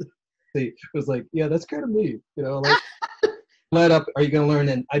 See, it was like, yeah, that's kind of me, like. let up, are you going to learn?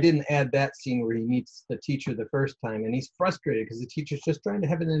 And I didn't add that scene where he meets the teacher the first time and he's frustrated because the teacher's just trying to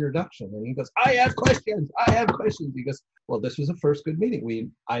have an introduction. And he goes, I have questions. He goes, well, this was a first good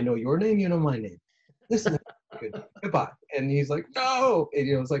meeting. I know your name, you know my name. This is good. Goodbye. And he's like, no. And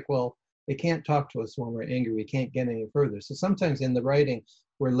it's like, well, they can't talk to us when we're angry. We can't get any further. So sometimes in the writing,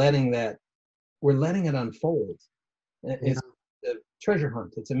 we're letting it unfold. It's a treasure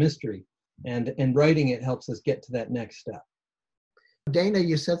hunt. It's a mystery. And writing it helps us get to that next step. Dana,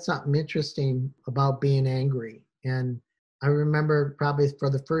 you said something interesting about being angry. And I remember probably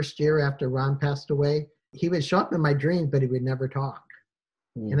for the first year after Ron passed away, he would show up in my dreams, but he would never talk.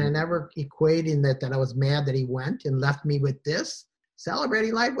 Mm-hmm. And I never equating that I was mad that he went and left me with this.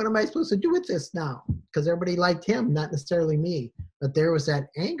 Celebrating life, what am I supposed to do with this now? Because everybody liked him, not necessarily me. But there was that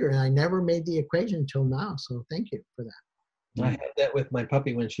anger, and I never made the equation until now. So thank you for that. I had that with my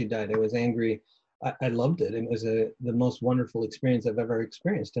puppy when she died. I was angry. I loved it. It was the most wonderful experience I've ever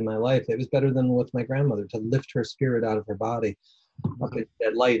experienced in my life. It was better than with my grandmother, to lift her spirit out of her body up into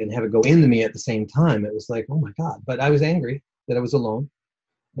that light and have it go into me at the same time. It was like, oh my God. But I was angry that I was alone.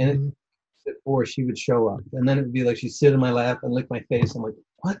 And before she would show up. And then it would be like she'd sit in my lap and lick my face. I'm like,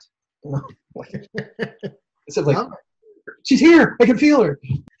 what? It's like, she's here. I can feel her.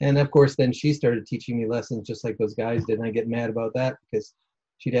 And of course, then she started teaching me lessons just like those guys did. And I get mad about that because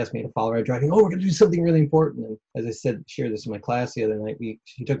she'd ask me to follow her driving. Oh, we're going to do something really important. And as I said, shared this in my class the other night,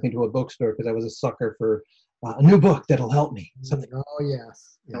 she took me to a bookstore because I was a sucker for a new book that'll help me. Something. Oh,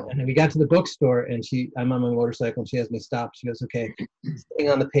 yes. Yeah. And then we got to the bookstore and I'm on my motorcycle and she has me stop. She goes, okay,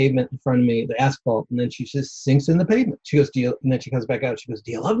 sitting on the pavement in front of me, the asphalt. And then she just sinks in the pavement. She goes, and then she comes back out. She goes,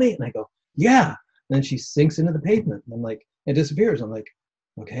 do you love me? And I go, yeah. And then she sinks into the pavement. And I'm like, it disappears. I'm like,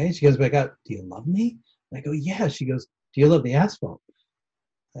 okay. She goes back out. Do you love me? And I go, yeah. She goes, do you love the asphalt?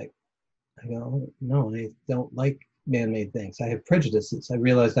 I go, no, I don't like man-made things. I have prejudices. I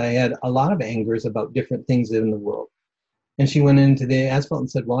realized I had a lot of angers about different things in the world. And she went into the asphalt and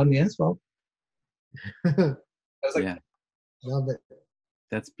said, well, I'm the asphalt. I was like, yeah. Love it.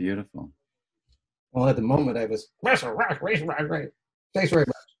 That's beautiful. Well, at the moment, I was, thanks very much.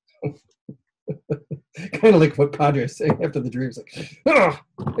 Kind of like what Padre is saying after the dreams, like, oh,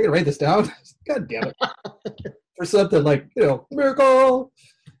 I got to write this down. God damn it. For something like, miracle.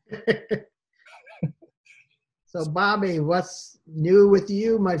 So, Bobby, what's new with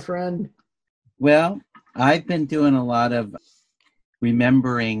you, my friend? Well, I've been doing a lot of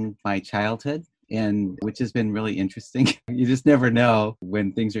remembering my childhood, and which has been really interesting. You just never know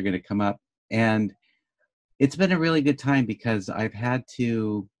when things are going to come up. And it's been a really good time because I've had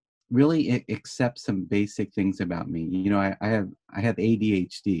to really accept some basic things about me. I have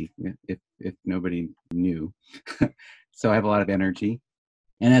ADHD, if nobody knew. So I have a lot of energy.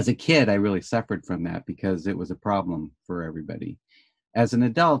 And as a kid, I really suffered from that because it was a problem for everybody. As an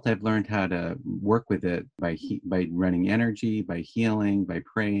adult, I've learned how to work with it by running energy, by healing, by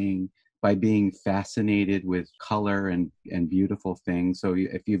praying, by being fascinated with color and beautiful things. So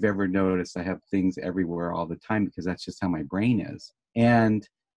if you've ever noticed, I have things everywhere all the time because that's just how my brain is. And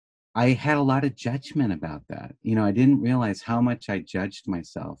I had a lot of judgment about that. I didn't realize how much I judged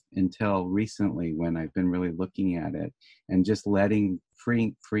myself until recently when I've been really looking at it and just freeing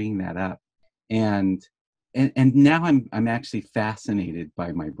that up. And now I'm actually fascinated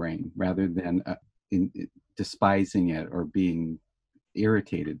by my brain rather than despising it or being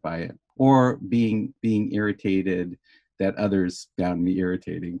irritated by it or being irritated that others found me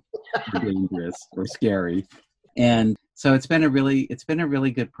irritating, or dangerous, or scary. And so it's been a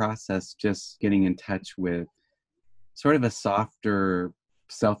really good process just getting in touch with sort of a softer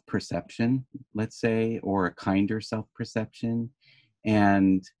self-perception, let's say, or a kinder self-perception,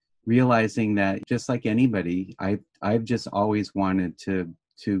 and realizing that just like anybody, I've just always wanted to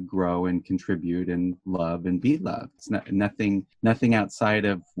grow and contribute and love and be loved. It's nothing outside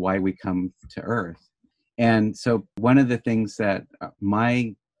of why we come to Earth. And so one of the things that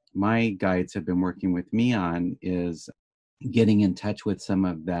my guides have been working with me on is getting in touch with some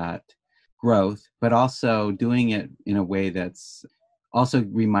of that growth, but also doing it in a way that's also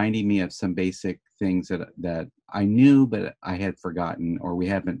reminding me of some basic things that I knew, but I had forgotten or we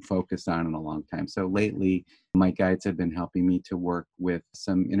haven't focused on in a long time. So lately, my guides have been helping me to work with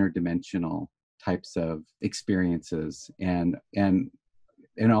some interdimensional types of experiences and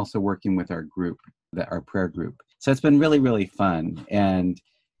also working with our group, our prayer group. So it's been really, really fun. And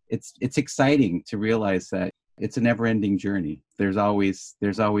it's exciting to realize that it's a never-ending journey. There's always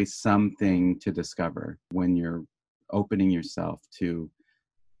something to discover when you're opening yourself to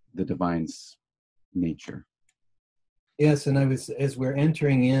the divine's nature. Yes, and as we're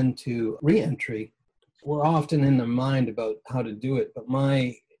entering into re-entry, we're often in the mind about how to do it, but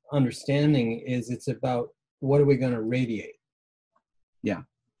my understanding is it's about what are we going to radiate? Yeah.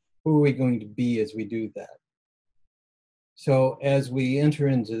 Who are we going to be as we do that? So as we enter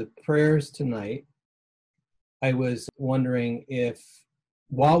into the prayers tonight, I was wondering if,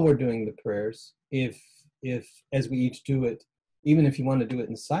 while we're doing the prayers, if as we each do it, even if you want to do it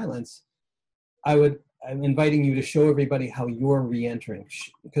in silence, I'm inviting you to show everybody how you're re-entering.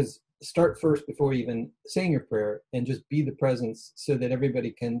 Because start first before even saying your prayer, and just be the presence so that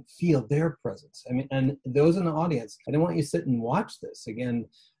everybody can feel their presence. I mean, and those in the audience, I don't want you to sit and watch this. Again,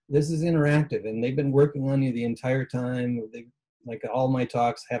 this is interactive, and they've been working on you the entire time. Like all my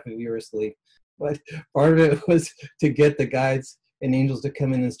talks, half of you are asleep. But part of it was to get the guides and angels to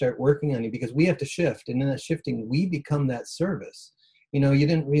come in and start working on you, because we have to shift. And in that shifting, we become that service. You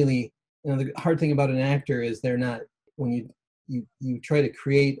didn't really, the hard thing about an actor is they're not, when you try to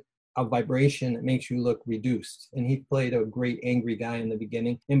create a vibration that makes you look reduced. And he played a great angry guy in the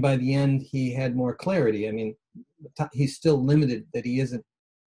beginning. And by the end, he had more clarity. I mean, he's still limited that he isn't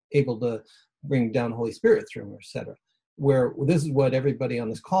able to bring down Holy Spirit through him, etc. Where this is what everybody on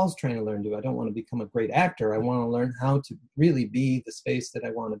this call is trying to learn to do. I don't want to become a great actor. I want to learn how to really be the space that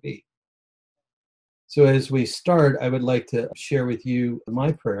I want to be. So as we start, I would like to share with you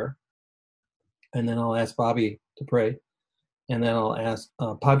my prayer, and then I'll ask Bobby to pray, and then I'll ask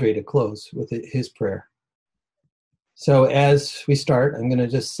Padre to close with his prayer. So as we start, I'm going to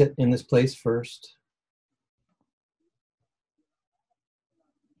just sit in this place first.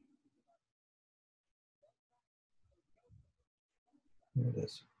 There it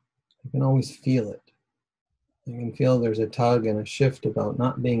is. You can always feel it. You can feel there's a tug and a shift about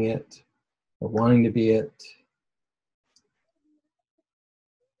not being it or wanting to be it.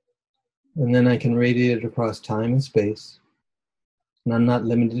 And then I can radiate it across time and space. And I'm not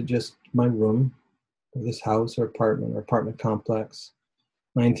limited to just my room or this house or apartment complex.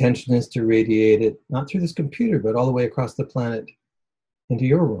 My intention is to radiate it, not through this computer, but all the way across the planet into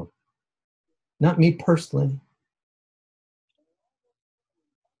your room. Not me personally,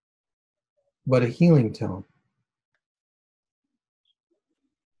 but a healing tone.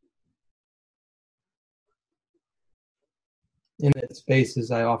 In that space,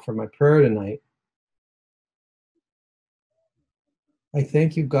 as I offer my prayer tonight, I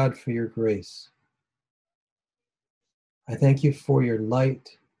thank you, God, for your grace. I thank you for your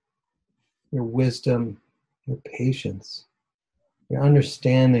light, your wisdom, your patience, your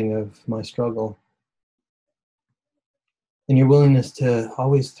understanding of my struggle, and your willingness to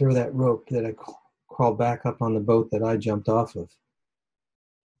always throw that rope that I crawl back up on the boat that I jumped off of.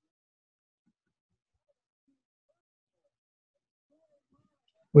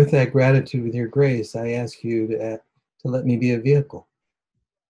 With that gratitude, with your grace, I ask you to let me be a vehicle.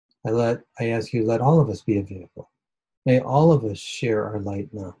 I ask you to let all of us be a vehicle. May all of us share our light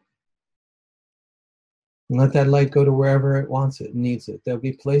now. And let that light go to wherever it wants it, needs it. There'll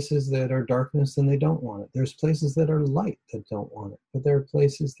be places that are darkness and they don't want it. There's places that are light that don't want it, but there are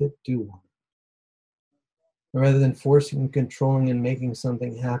places that do want it. Rather than forcing and controlling and making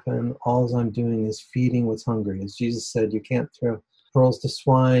something happen, all I'm doing is feeding what's hungry. As Jesus said, you can't throw pearls to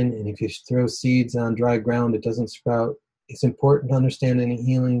swine, and if you throw seeds on dry ground, it doesn't sprout. It's important to understand any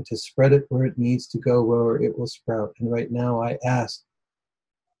healing, to spread it where it needs to go, where it will sprout. And right now I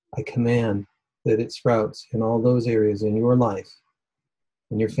command that it sprouts in all those areas in your life,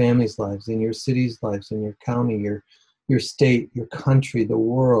 in your family's lives, in your city's lives, in your county, your state, your country, the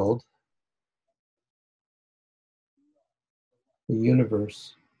world, the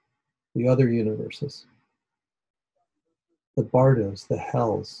universe, the other universes, the bardos, the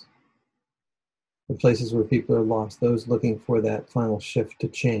hells, the places where people are lost, those looking for that final shift to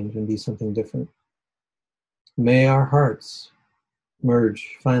change and be something different. May our hearts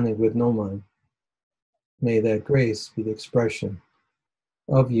merge finally with no mind. May that grace be the expression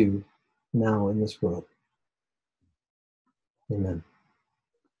of you now in this world. Amen.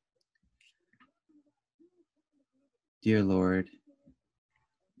 Dear Lord,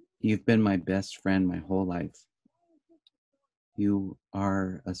 you've been my best friend my whole life. You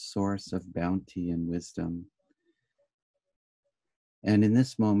are a source of bounty and wisdom. And in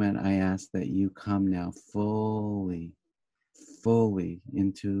this moment, I ask that you come now fully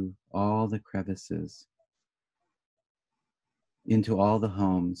into all the crevices, into all the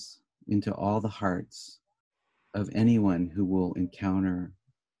homes, into all the hearts of anyone who will encounter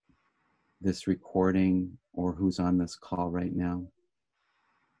this recording or who's on this call right now.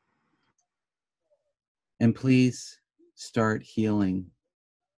 And please start healing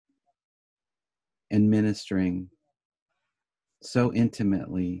and ministering so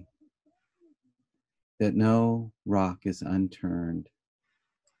intimately that no rock is unturned,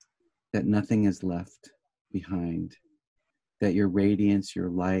 that nothing is left behind, that your radiance, your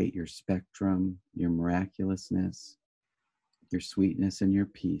light, your spectrum, your miraculousness, your sweetness, and your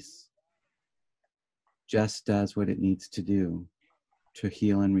peace just does what it needs to do to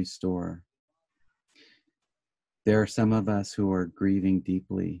heal and restore. There are some of us who are grieving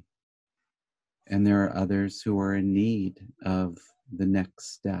deeply, and there are others who are in need of the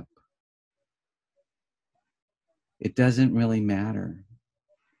next step. It doesn't really matter.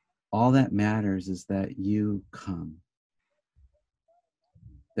 All that matters is that you come,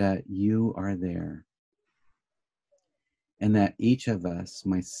 that you are there, and that each of us,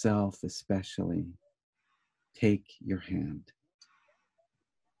 myself especially, take your hand.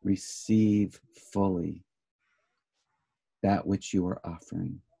 Receive fully that which you are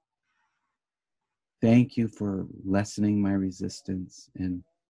offering. Thank you for lessening my resistance and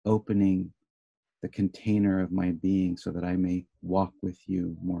opening the container of my being so that I may walk with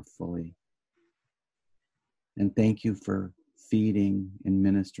you more fully. And thank you for feeding and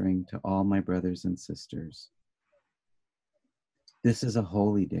ministering to all my brothers and sisters. This is a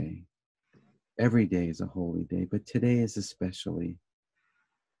holy day. Every day is a holy day, but today is especially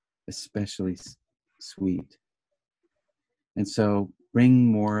sweet. And so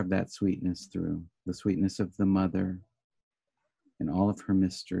bring more of that sweetness through, the sweetness of the mother and all of her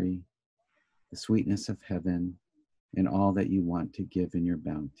mystery, the sweetness of heaven, and all that you want to give in your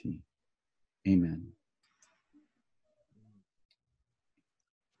bounty. Amen.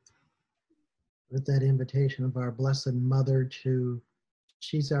 With that invitation of our Blessed Mother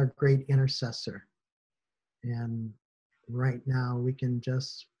she's our great intercessor. And right now we can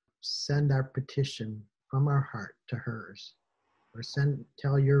just send our petition from our heart to hers, or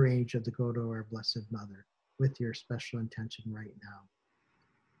tell your angel to go to our Blessed Mother with your special intention right now.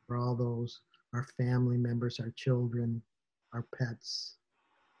 For all those, our family members, our children, our pets,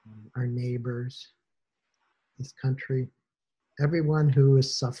 our neighbors, this country, everyone who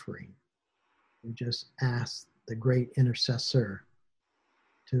is suffering. We just ask the great intercessor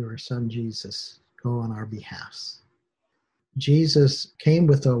to her son Jesus go on our behalfs. Jesus came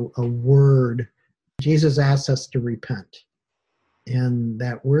with a word. Jesus asks us to repent. And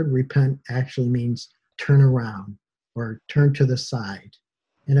that word repent actually means turn around or turn to the side.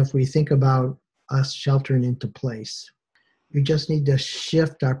 And if we think about us sheltering into place, we just need to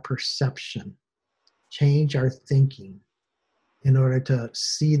shift our perception, change our thinking in order to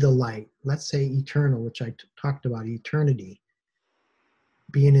see the light. Let's say eternal, which I talked about, eternity,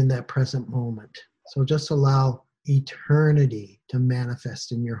 being in that present moment. So just allow eternity to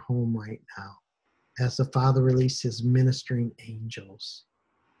manifest in your home right now as the Father releases ministering angels.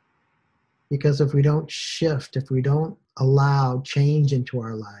 Because if we don't shift, if we don't allow change into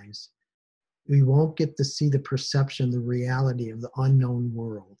our lives, we won't get to see the perception, the reality of the unknown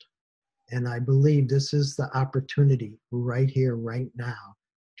world. And I believe this is the opportunity right here, right now,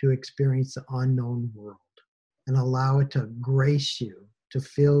 to experience the unknown world and allow it to grace you, to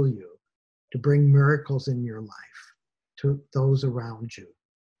fill you, to bring miracles in your life to those around you,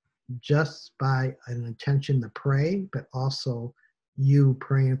 just by an intention to pray, but also you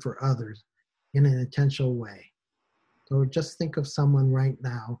praying for others in an intentional way. So just think of someone right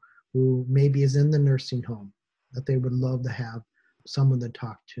now who maybe is in the nursing home that they would love to have someone to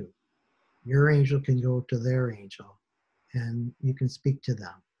talk to. Your angel can go to their angel and you can speak to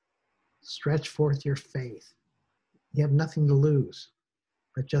them. Stretch forth your faith. You have nothing to lose,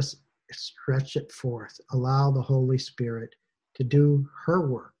 but just stretch it forth. Allow the Holy Spirit to do her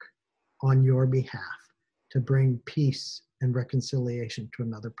work on your behalf, to bring peace and reconciliation to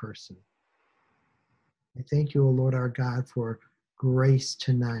another person. I thank you, O Lord our God, for grace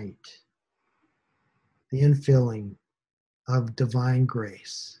tonight, the infilling of divine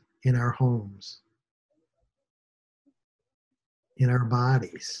grace in our homes, in our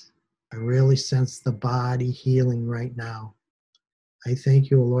bodies. I really sense the body healing right now. I thank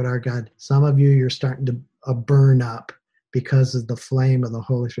you, O Lord our God. Some of you, you're starting to burn up because of the flame of the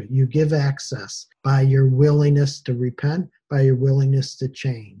Holy Spirit. You give access by your willingness to repent, by your willingness to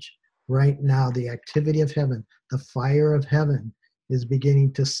change. Right now, the activity of heaven, the fire of heaven is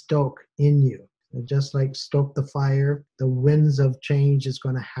beginning to stoke in you. And just like stoke the fire, the winds of change is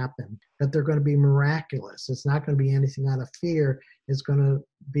going to happen. But they're going to be miraculous. It's not going to be anything out of fear. It's going to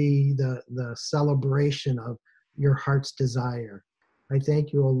be the celebration of your heart's desire. I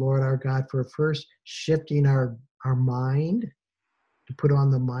thank you, O Lord our God, for first shifting our mind to put on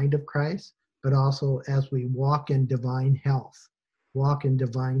the mind of Christ, but also as we walk in divine health, walk in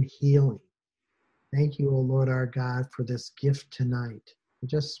divine healing. Thank you, O Lord our God, for this gift tonight. I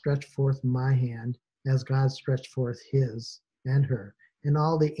just stretch forth my hand as God stretched forth his and her, and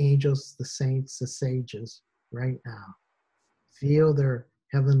all the angels, the saints, the sages, right now. Feel their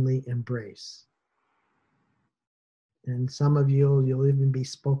heavenly embrace. And some of you, you'll even be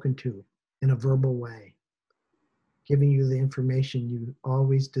spoken to in a verbal way, giving you the information you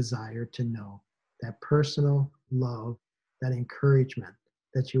always desire to know, that personal love, that encouragement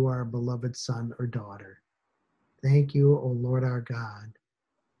that you are a beloved son or daughter. Thank you, O Lord our God,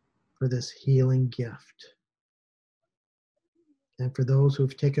 for this healing gift. And for those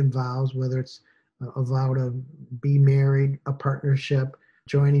who've taken vows, whether it's a vow to be married, a partnership,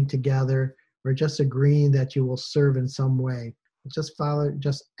 joining together, or just agreeing that you will serve in some way, just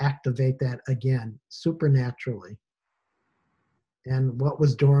activate that again, supernaturally. And what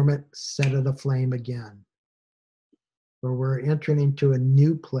was dormant, set it aflame again. For we're entering into a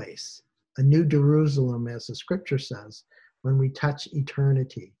new place, a new Jerusalem, as the scripture says, when we touch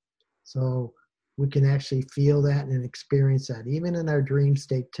eternity. So we can actually feel that and experience that, even in our dream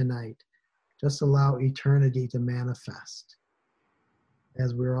state tonight. Just allow eternity to manifest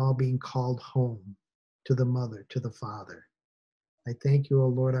as we're all being called home to the Mother, to the Father. I thank you, O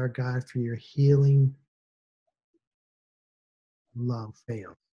Lord our God, for your healing love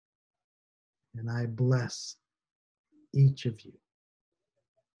fails. And I bless each of you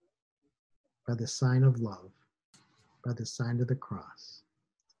by the sign of love, by the sign of the cross.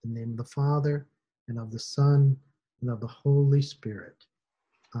 In the name of the Father, and of the Son, and of the Holy Spirit.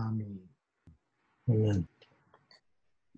 Amen. Amen.